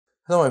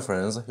Hello my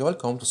friends, you're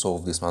welcome to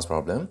solve this math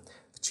problem,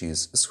 which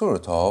is square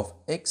root of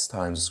x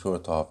times square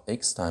root of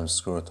x times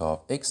square root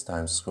of x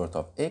times square root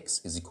of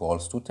x is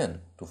equals to 10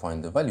 to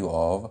find the value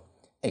of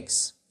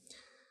x.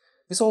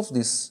 We solve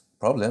this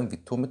problem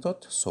with two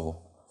methods.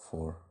 So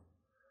for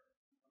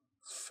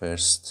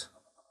first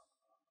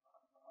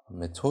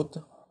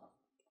method,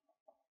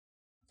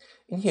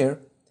 in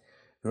here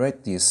we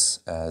write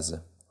this as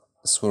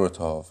square root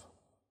of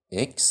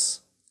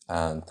x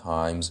and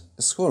times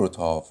square root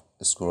of x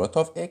square root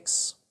of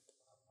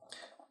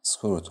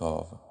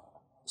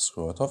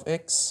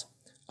x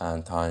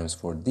and times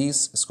for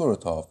this square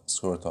root of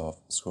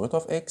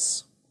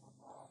x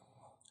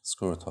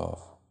square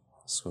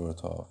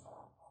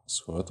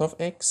root of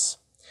x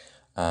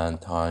and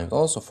times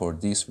also for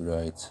this we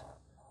write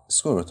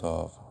square root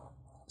of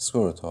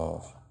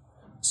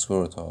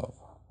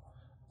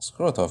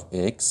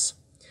x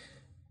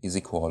is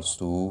equals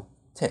to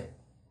 10.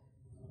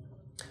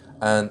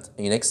 And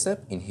in next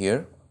step in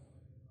here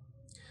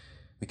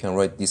we can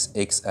write this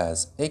x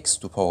as x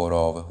to power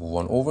of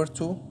 1 over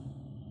 2.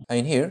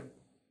 And here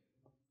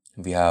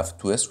we have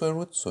 2 square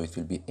root, so it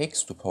will be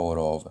x to power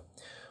of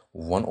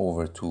 1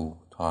 over 2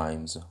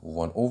 times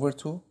 1 over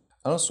 2.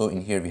 And also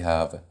in here we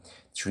have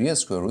 3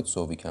 square root,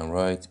 so we can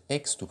write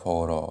x to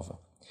power of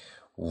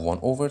 1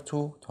 over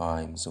 2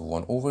 times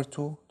 1 over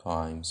 2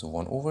 times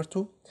 1 over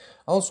 2.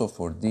 Also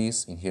for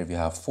this, in here we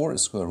have 4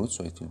 square root,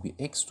 so it will be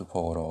x to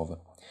power of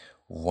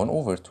 1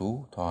 over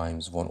 2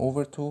 times 1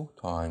 over 2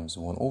 times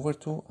 1 over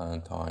 2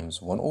 and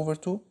times 1 over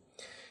 2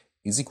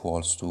 is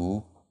equals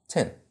to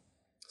 10.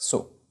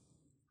 So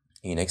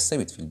in next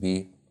step it will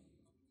be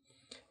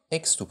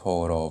x to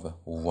power of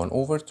 1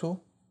 over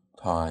 2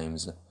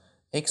 times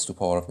x to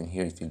power of, in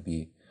here it will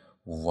be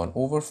 1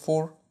 over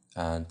 4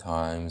 and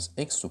times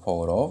x to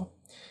power of,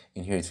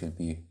 in here it will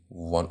be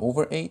 1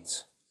 over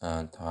 8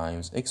 and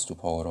times x to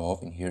power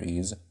of, in here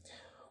is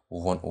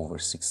 1 over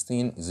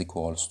 16 is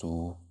equals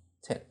to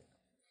 10.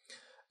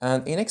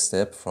 And in next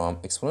step from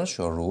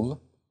exponential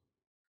rule,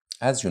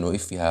 as you know,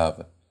 if we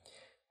have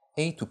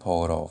a to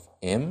power of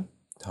m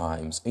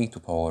times a to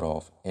power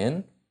of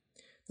n,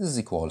 this is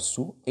equals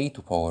to a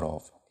to power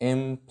of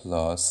m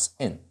plus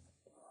n.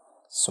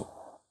 So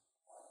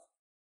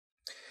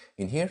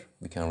in here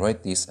we can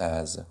write this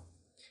as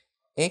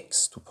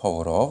x to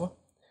power of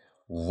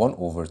 1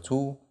 over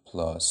 2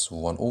 plus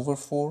 1 over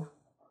 4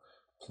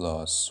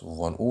 plus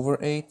 1 over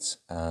 8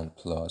 and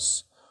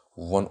plus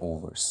 1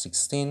 over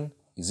 16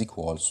 is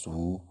equals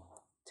to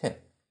 10.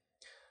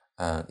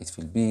 And it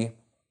will be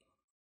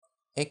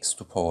x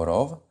to power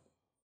of,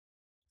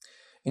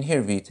 in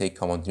here we take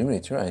common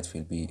denominator and it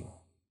will be,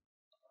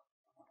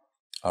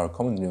 our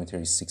common denominator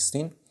is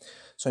 16.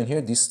 So in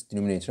here this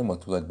denominator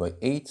multiplied by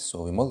 8,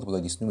 so we multiply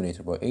this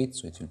numerator by 8,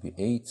 so it will be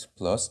 8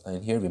 plus,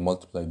 and here we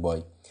multiply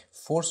by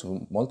 4, so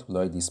we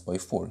multiply this by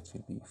 4, it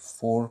will be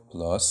 4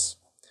 plus,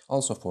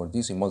 also for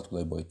this we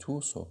multiply by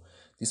 2, so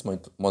this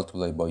might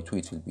multiply by 2,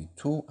 it will be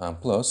 2 and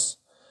plus,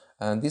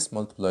 and this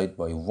multiplied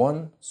by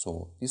 1,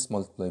 so this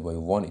multiplied by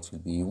 1, it will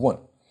be 1,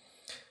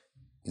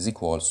 is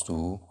equals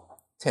to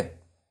 10.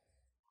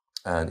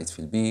 And it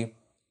will be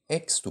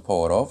x to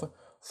power of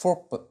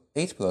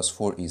 8 plus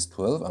 4 is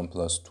 12 and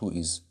plus 2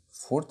 is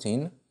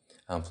 14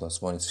 and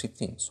plus 1 is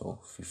 15. So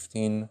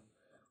 15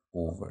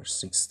 over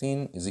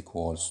 16 is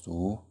equals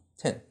to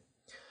 10.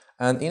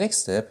 And in next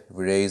step,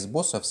 we raise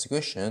both of the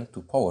equation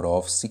to power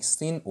of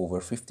 16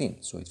 over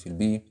 15. So it will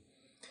be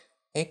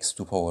x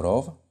to power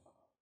of,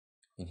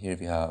 in here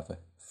we have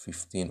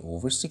 15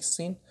 over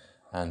 16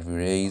 and we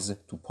raise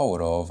to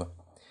power of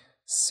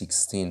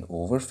 16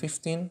 over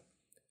 15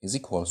 is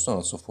equals to,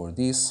 also for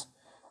this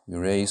we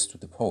raise to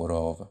the power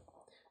of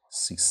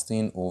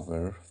 16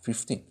 over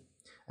 15.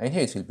 And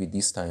here it will be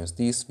this times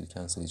this will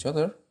cancel each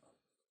other,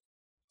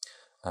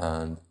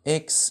 and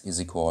x is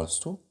equals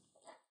to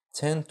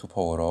 10 to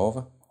power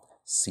of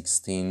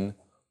 16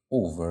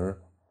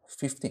 over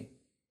 15.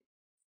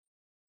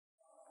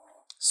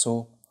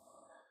 So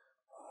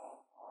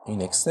in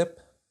next step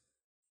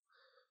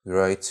we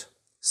write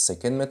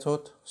second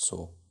method.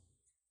 So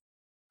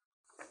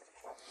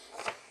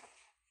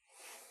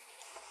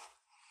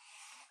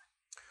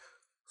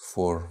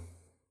for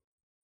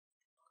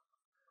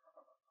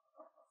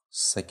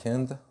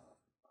second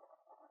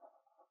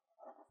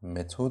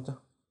method,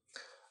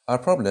 our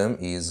problem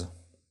is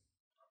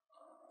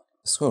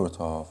square root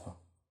of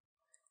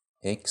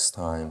x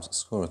times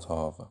square root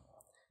of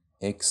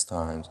x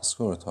times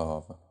square root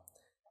of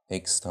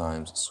x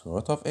times square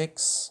root of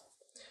x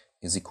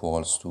is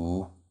equals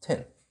to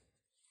 10.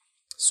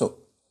 So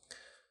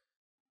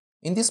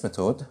in this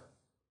method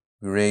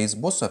we raise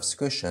both of the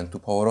equation to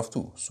power of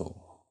 2. So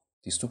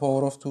this to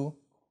power of 2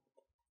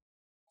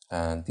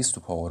 and this to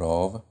power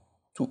of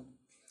 2,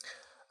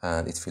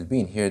 and it will be,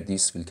 in here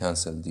this will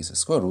cancel this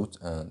square root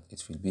and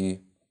it will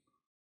be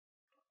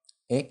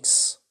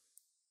x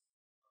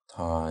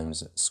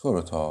times square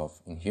root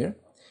of, in here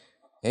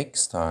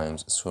x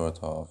times square root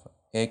of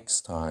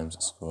x times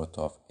square root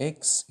of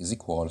x is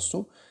equals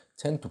to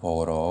 10 to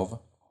power of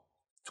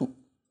 2.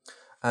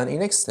 And in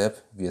next step,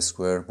 we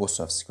square both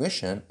of this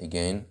equation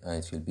again,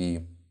 and it will be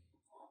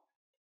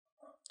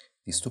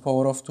this to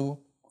power of 2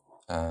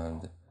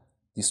 and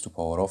this to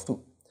power of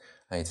 2.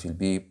 And it will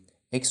be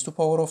x to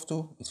power of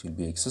 2, it will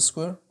be x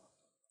squared,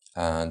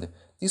 and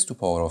this to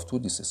power of 2,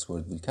 this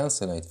squared will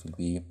cancel, and it will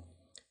be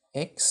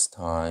x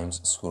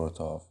times square root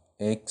of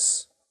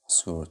x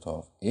square root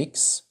of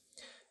x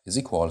is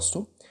equals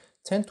to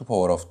 10 to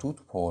power of 2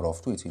 to power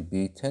of 2, it will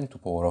be 10 to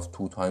power of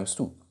 2 times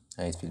 2,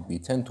 and it will be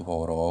 10 to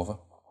power of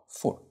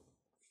 4.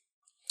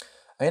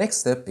 And next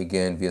step,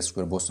 again, we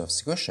square both of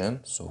this equation,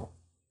 so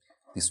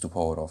this to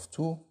power of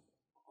 2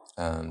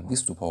 and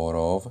this to power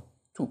of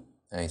 2,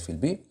 and it will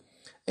be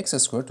x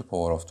squared to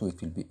power of 2,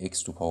 it will be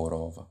x to power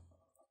of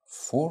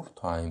 4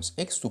 times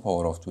x to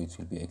power of 2, it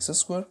will be x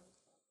squared,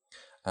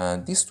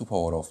 and this to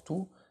power of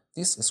 2,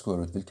 this square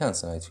root will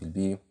cancel, and it will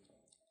be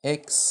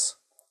x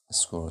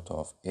square root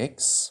of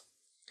x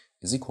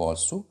is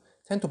equals to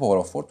 10 to power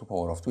of 4 to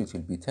power of 2, it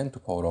will be 10 to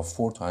power of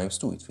 4 times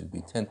 2, it will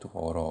be 10 to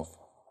power of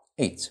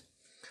 8.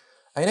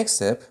 And next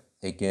step,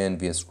 again,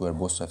 we square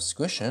both of this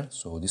equation,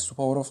 so this to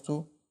power of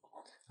 2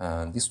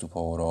 and this to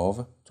power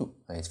of 2,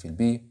 and it will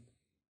be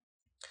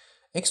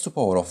x to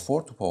power of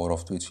 4 to power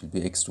of 2, it will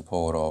be x to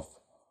power of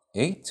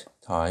 8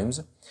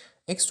 times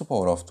x to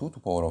power of 2 to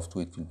power of 2,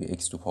 it will be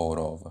x to power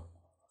of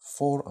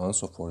 4, and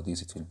so for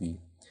this it will be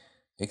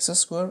x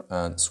squared,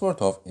 and square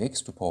root of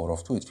x to power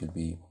of 2, it will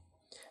be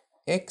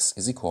x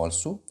is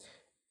equals to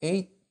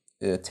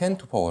 10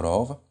 to power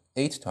of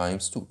 8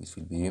 times 2, it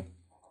will be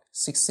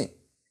 16.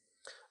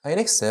 And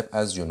next step,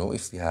 as you know,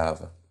 if we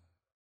have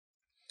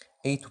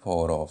a to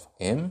power of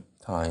m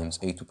times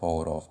a to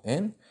power of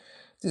n,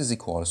 this is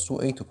equals to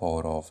a to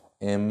power of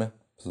m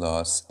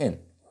plus n.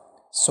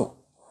 So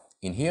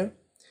in here,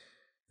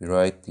 we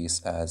write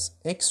this as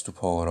x to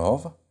power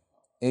of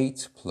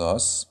 8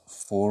 plus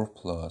 4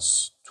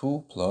 plus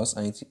 2 plus,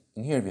 and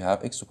in here we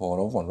have x to power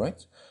of 1,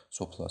 right?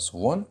 So plus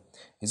 1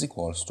 is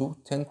equals to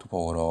 10 to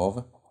power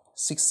of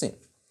 16.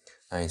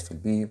 And it will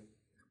be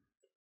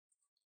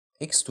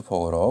x to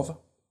power of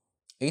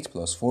 8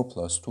 plus 4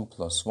 plus 2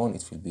 plus 1,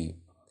 it will be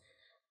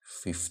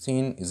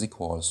 15 is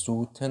equals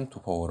to 10 to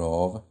power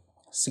of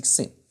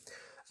 16.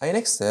 And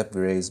next step,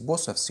 we raise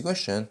both of this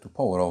equation to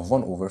power of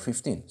 1 over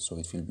 15. So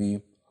it will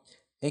be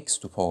x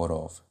to power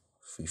of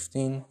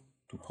 15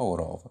 to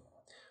power of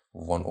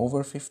 1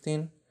 over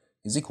 15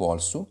 is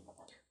equals to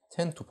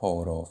 10 to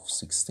power of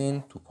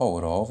 16 to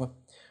power of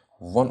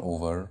 1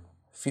 over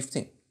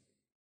 15.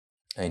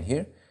 And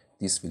here,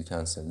 this will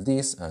cancel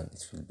this, and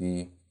it will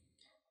be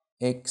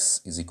x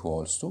is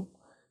equals to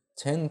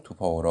 10 to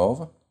power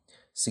of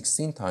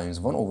 16 times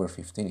 1 over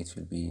 15, it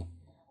will be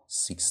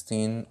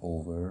 16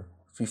 over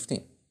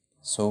 15.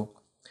 So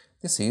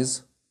this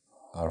is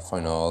our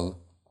final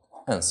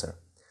answer.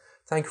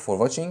 Thank you for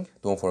watching.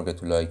 Don't forget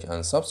to like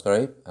and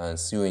subscribe, and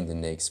see you in the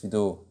next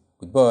video.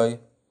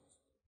 Goodbye.